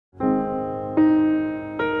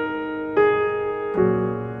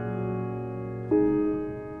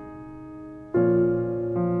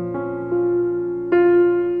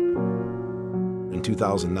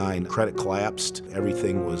2009, credit collapsed.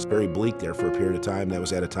 Everything was very bleak there for a period of time. That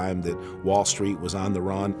was at a time that Wall Street was on the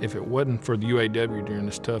run. If it wasn't for the UAW during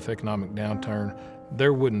this tough economic downturn,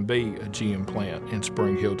 there wouldn't be a GM plant in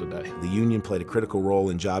Spring Hill today. The union played a critical role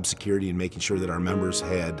in job security and making sure that our members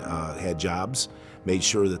had jobs, made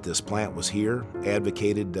sure that this plant was here,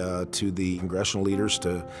 advocated to the congressional leaders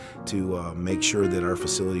to make sure that our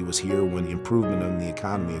facility was here when the improvement in the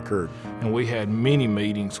economy occurred. And we had many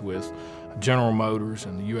meetings with General Motors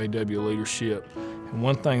and the UAW leadership. And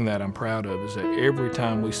one thing that I'm proud of is that every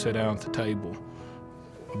time we sit down at the table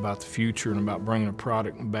about the future and about bringing a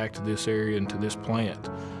product back to this area and to this plant,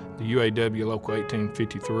 the UAW Local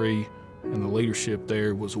 1853 and the leadership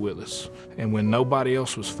there was with us. And when nobody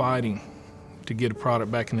else was fighting to get a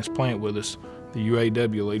product back in this plant with us, the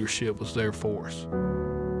UAW leadership was there for us.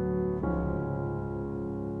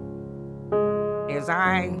 As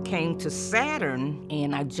I came to Saturn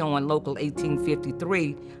and I joined Local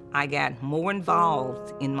 1853, I got more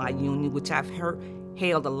involved in my union, which I've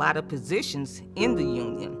held a lot of positions in the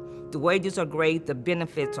union. The wages are great, the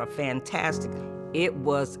benefits are fantastic. It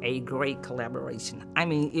was a great collaboration. I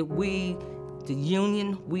mean, the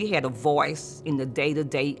union, we had a voice in the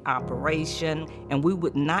day-to-day operation, and we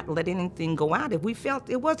would not let anything go out. If we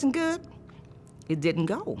felt it wasn't good, it didn't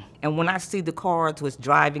go. And when I see the cars was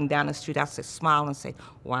driving down the street, I said, smile and say,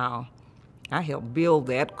 wow, I helped build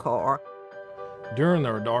that car. During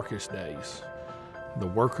our darkest days, the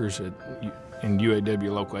workers in UAW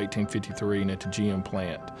Local 1853 and at the GM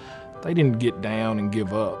plant, they didn't get down and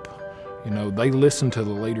give up. You know, they listened to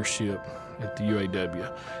the leadership at the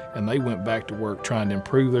UAW, and they went back to work trying to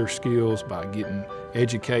improve their skills by getting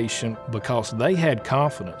education, because they had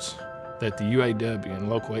confidence that the UAW and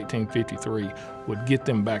Local 1853 would get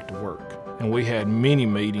them back to work. And we had many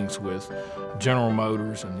meetings with General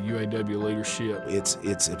Motors and the UAW leadership.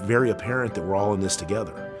 It's very apparent that we're all in this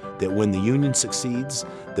together, that when the union succeeds,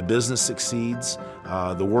 the business succeeds,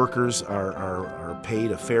 the workers are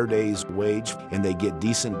paid a fair day's wage, and they get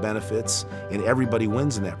decent benefits, and everybody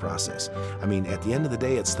wins in that process. I mean, at the end of the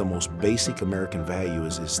day, it's the most basic American value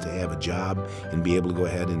is to have a job and be able to go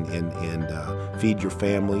ahead and feed your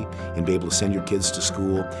family and be able to send your kids to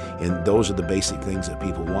school, and those are the basic things that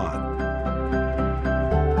people want.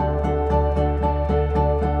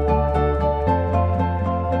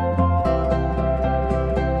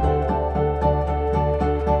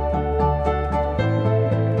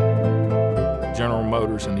 General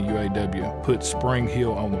Motors and the UAW put Spring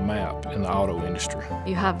Hill on the map in the auto industry.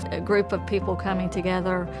 You have a group of people coming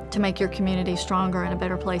together to make your community stronger and a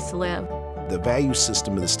better place to live. The value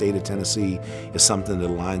system of the state of Tennessee is something that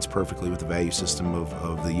aligns perfectly with the value system of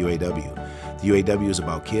the UAW. The UAW is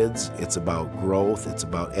about kids, it's about growth, it's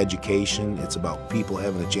about education, it's about people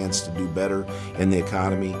having a chance to do better in the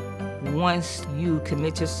economy. Once you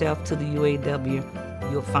commit yourself to the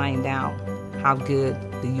UAW, you'll find out how good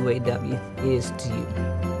the UAW is to you.